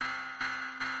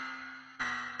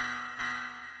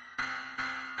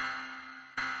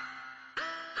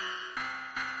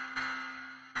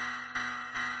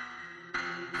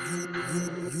You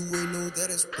ain't know that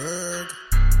it's Berg.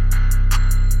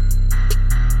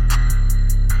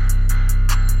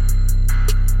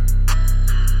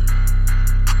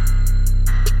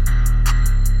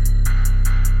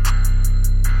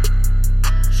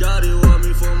 Shawty want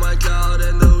me for my cloud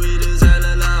and the weed is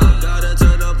hella loud. Gotta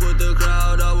turn up with the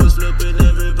crowd, I was flipping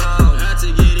every pound. Had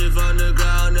to get it from the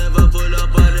ground, never pull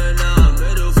up on her now.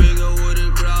 Middle finger with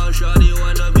the crowd, shawty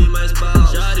wanna be my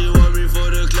spouse. Shawty want me for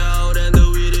the cloud and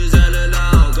the weed is hella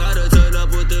loud. Gotta turn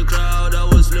up with the crowd, I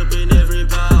was flipping every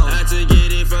pound. Had to get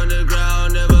it from the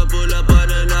ground, never pull up on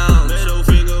her now. Middle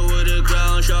finger with the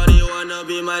crowd, shawty wanna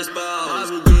be my spouse.